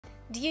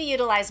Do you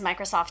utilize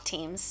Microsoft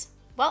Teams?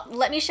 Well,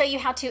 let me show you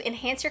how to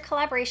enhance your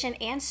collaboration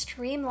and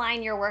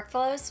streamline your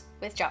workflows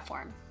with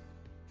Jotform.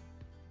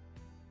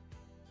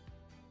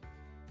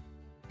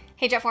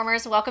 Hey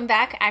Jotformers, welcome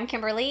back. I'm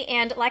Kimberly,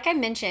 and like I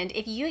mentioned,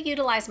 if you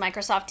utilize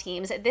Microsoft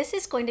Teams, this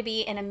is going to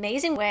be an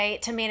amazing way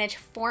to manage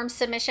form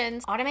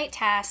submissions, automate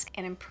tasks,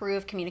 and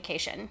improve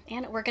communication.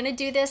 And we're going to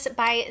do this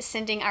by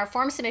sending our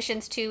form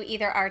submissions to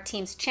either our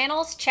Teams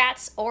channels,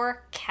 chats,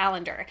 or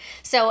calendar.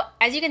 So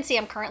as you can see,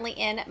 I'm currently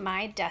in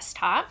my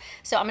desktop.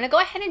 So I'm going to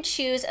go ahead and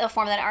choose a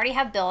form that I already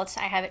have built.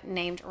 I have it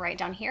named right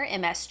down here,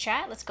 MS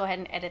Chat. Let's go ahead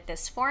and edit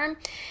this form.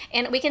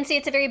 And we can see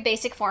it's a very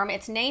basic form.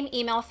 It's name,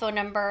 email, phone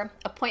number,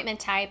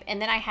 appointment type,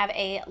 and then I have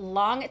a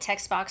long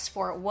text box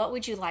for what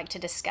would you like to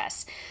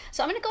discuss.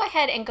 So I'm going to go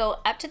ahead and go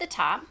up to the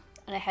top.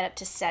 I'm going to head up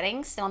to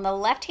settings. And on the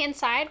left-hand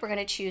side, we're going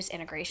to choose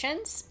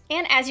integrations.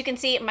 And as you can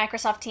see,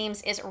 Microsoft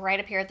Teams is right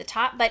up here at the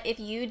top. But if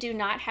you do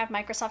not have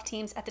Microsoft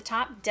Teams at the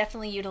top,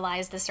 definitely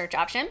utilize the search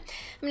option. I'm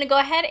going to go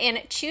ahead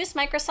and choose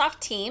Microsoft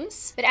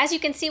Teams. But as you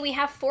can see, we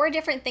have 4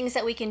 different things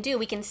that we can do.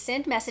 We can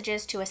send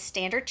messages to a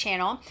standard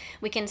channel.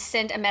 We can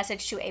send a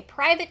message to a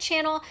private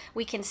channel.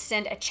 We can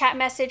send a chat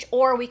message,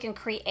 or we can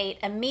create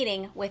a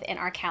meeting within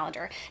our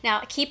calendar.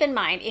 Now, keep in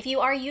mind, if you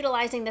are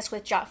utilizing this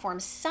with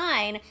Jotform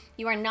Sign,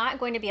 you are not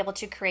going to be able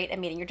to create a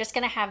meeting. You're just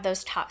going to have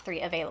those top 3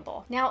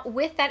 available. Now,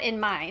 with that in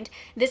mind,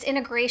 this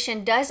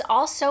integration does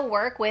also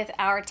work with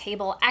our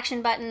table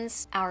action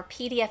buttons, our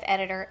PDF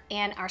editor,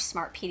 and our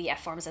smart PDF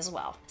forms as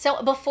well.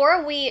 So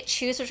before we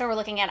choose which one we're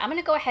looking at, I'm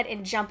going to go ahead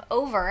and jump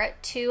over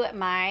to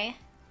my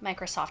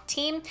Microsoft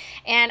team,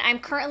 and I'm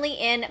currently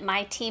in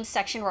my team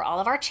section where all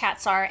of our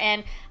chats are,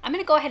 and I'm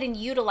going to go ahead and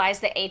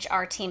utilize the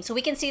HR team. So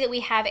we can see that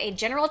we have a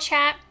general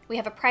chat, we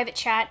have a private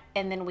chat,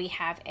 and then we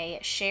have a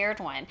shared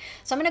one.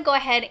 So I'm going to go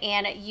ahead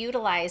and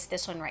utilize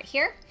this one right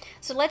here.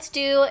 So let's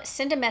do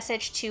send a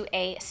message to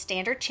a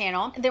standard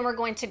channel, and then we're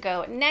going to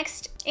go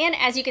next. And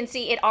as you can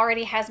see, it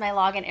already has my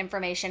login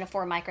information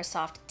for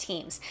Microsoft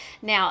Teams.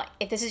 Now,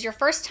 if this is your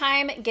first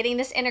time getting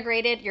this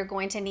integrated, you're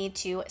going to need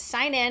to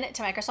sign in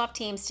to Microsoft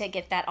Teams to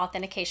get that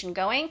authentication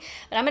going.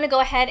 But I'm going to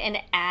go ahead and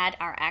add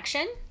our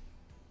action.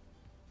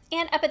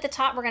 And up at the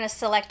top, we're going to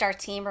select our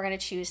team. We're going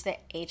to choose the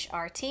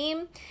HR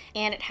team,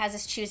 and it has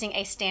us choosing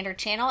a standard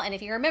channel. And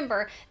if you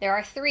remember, there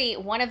are 3.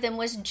 One of them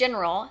was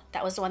general.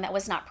 That was the one that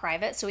was not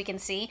private. So we can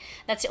see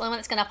that's the only one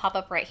that's going to pop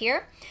up right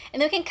here.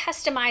 And then we can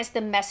customize the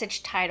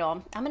message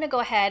title. I'm going to go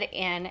ahead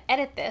and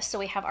edit this. So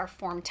we have our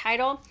form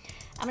title.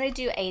 I'm going to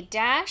do a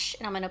dash,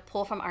 and I'm going to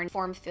pull from our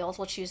form fields.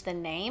 We'll choose the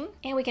name,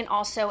 and we can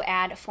also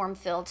add form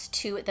fields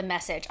to the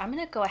message. I'm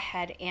going to go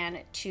ahead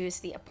and choose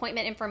the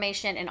appointment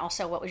information, and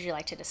also what would you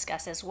like to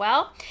discuss as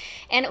well.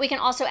 And we can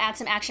also add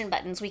some action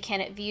buttons. We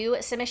can view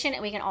a submission,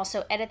 and we can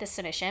also edit the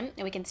submission,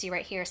 and we can see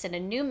right here, send a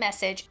new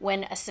message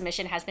when a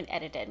submission has been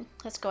edited.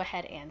 Let's go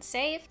ahead and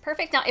save.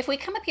 Perfect. Now, if we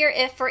come up here,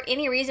 if for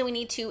any reason we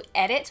need to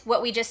edit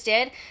what we just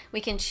did, we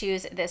can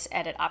choose this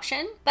edit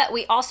option. But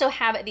we also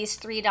have these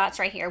 3 dots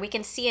right here. We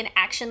can see an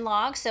action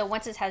log. So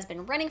once this has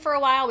been running for a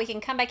while, we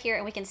can come back here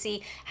and we can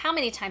see how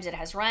many times it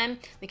has run.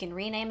 We can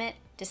rename it,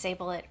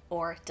 disable it,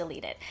 or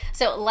delete it.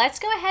 So let's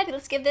go ahead.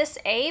 Let's give this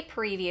a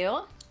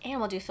preview, and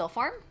we'll do fill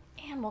form.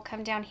 And we'll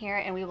come down here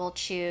and we will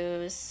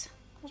choose,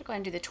 we'll go ahead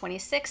and do the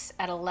 26th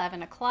at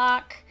 11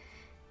 o'clock.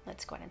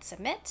 Let's go ahead and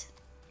submit.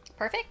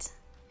 Perfect.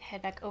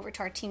 Head back over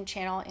to our team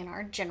channel in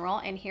our general,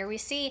 and here we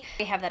see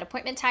we have that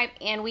appointment type,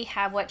 and we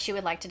have what she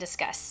would like to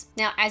discuss.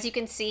 Now, as you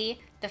can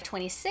see, the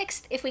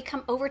 26th, if we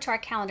come over to our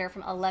calendar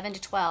from 11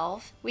 to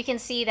 12, we can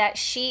see that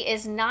she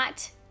is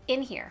not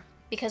in here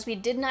because we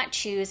did not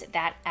choose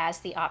that as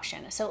the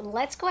option. So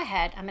let's go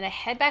ahead. I'm going to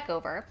head back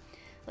over.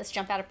 Let's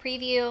jump out of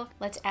preview.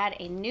 Let's add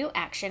a new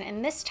action,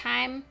 and this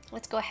time,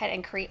 let's go ahead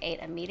and create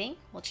a meeting.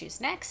 We'll choose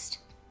next,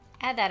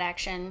 add that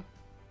action,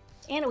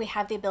 and we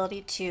have the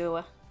ability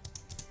to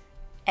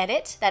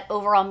edit that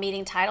overall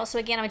meeting title. So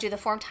again, I'm going to do the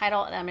form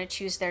title, and I'm going to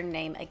choose their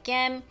name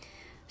again.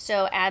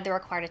 So add the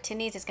required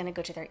attendees. It's going to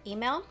go to their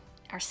email.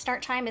 Our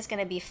start time is going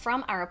to be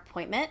from our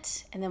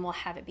appointment, and then we'll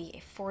have it be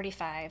a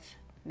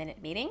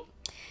 45-minute meeting.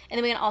 And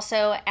then we can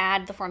also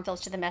add the form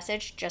fields to the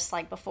message just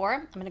like before.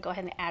 I'm going to go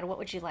ahead and add what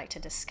would you like to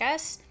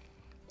discuss.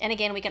 And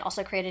again, we can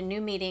also create a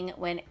new meeting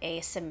when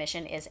a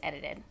submission is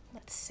edited.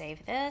 Let's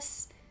save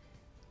this.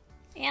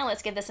 And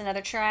let's give this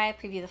another try.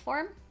 Preview the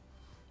form,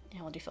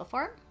 and we'll do fill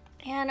form.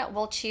 And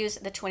we'll choose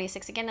the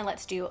 26th again, and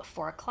let's do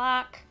 4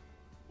 o'clock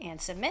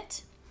and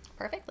submit.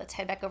 Perfect. Let's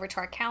head back over to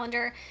our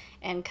calendar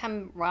and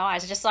come, well, I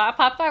just saw it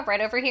pop up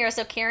right over here.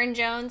 So Karen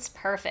Jones,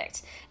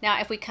 perfect.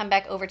 Now, if we come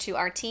back over to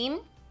our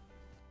team,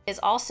 is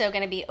also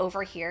going to be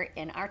over here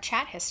in our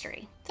chat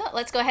history. So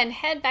let's go ahead and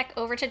head back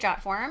over to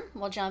Jotform.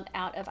 We'll jump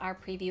out of our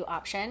preview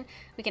option.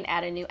 We can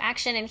add a new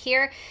action in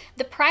here.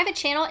 The private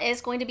channel is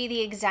going to be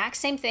the exact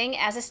same thing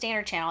as a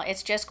standard channel.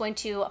 It's just going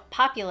to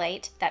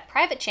populate that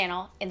private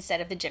channel instead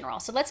of the general.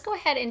 So let's go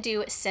ahead and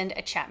do send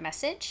a chat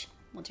message.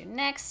 We'll do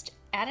next,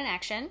 add an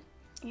action,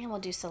 and we'll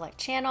do select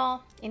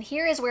channel. And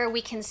here is where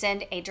we can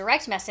send a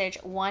direct message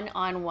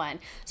one-on-one.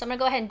 So I'm gonna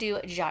go ahead and do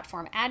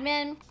Jotform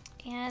admin,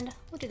 and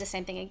we'll do the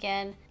same thing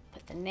again.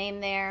 Put the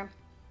name there.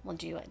 We'll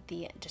do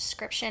the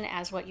description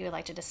as what you would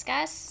like to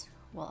discuss.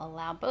 We'll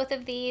allow both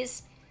of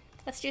these.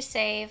 Let's do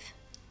save,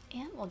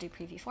 and we'll do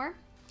preview form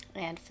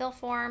and fill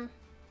form,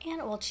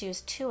 and we'll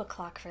choose 2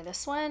 o'clock for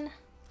this one.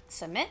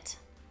 Submit.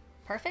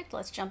 Perfect.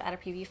 Let's jump out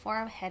of preview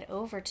form, head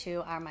over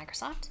to our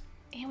Microsoft,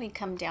 and we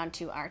come down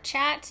to our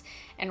chat.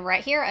 And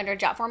right here under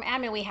Jotform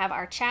admin, we have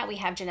our chat. We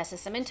have Janessa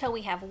Cemento.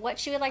 We have what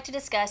she would like to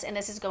discuss, and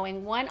this is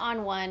going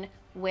one-on-one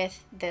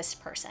with this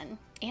person.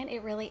 And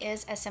it really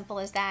is as simple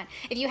as that.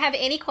 If you have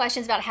any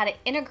questions about how to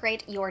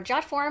integrate your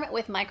Jotform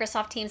with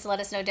Microsoft Teams, let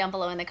us know down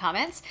below in the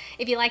comments.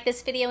 If you like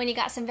this video and you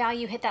got some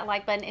value, hit that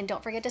like button, and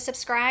don't forget to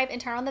subscribe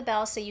and turn on the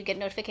bell so you get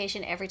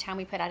notification every time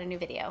we put out a new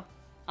video.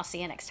 I'll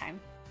see you next time.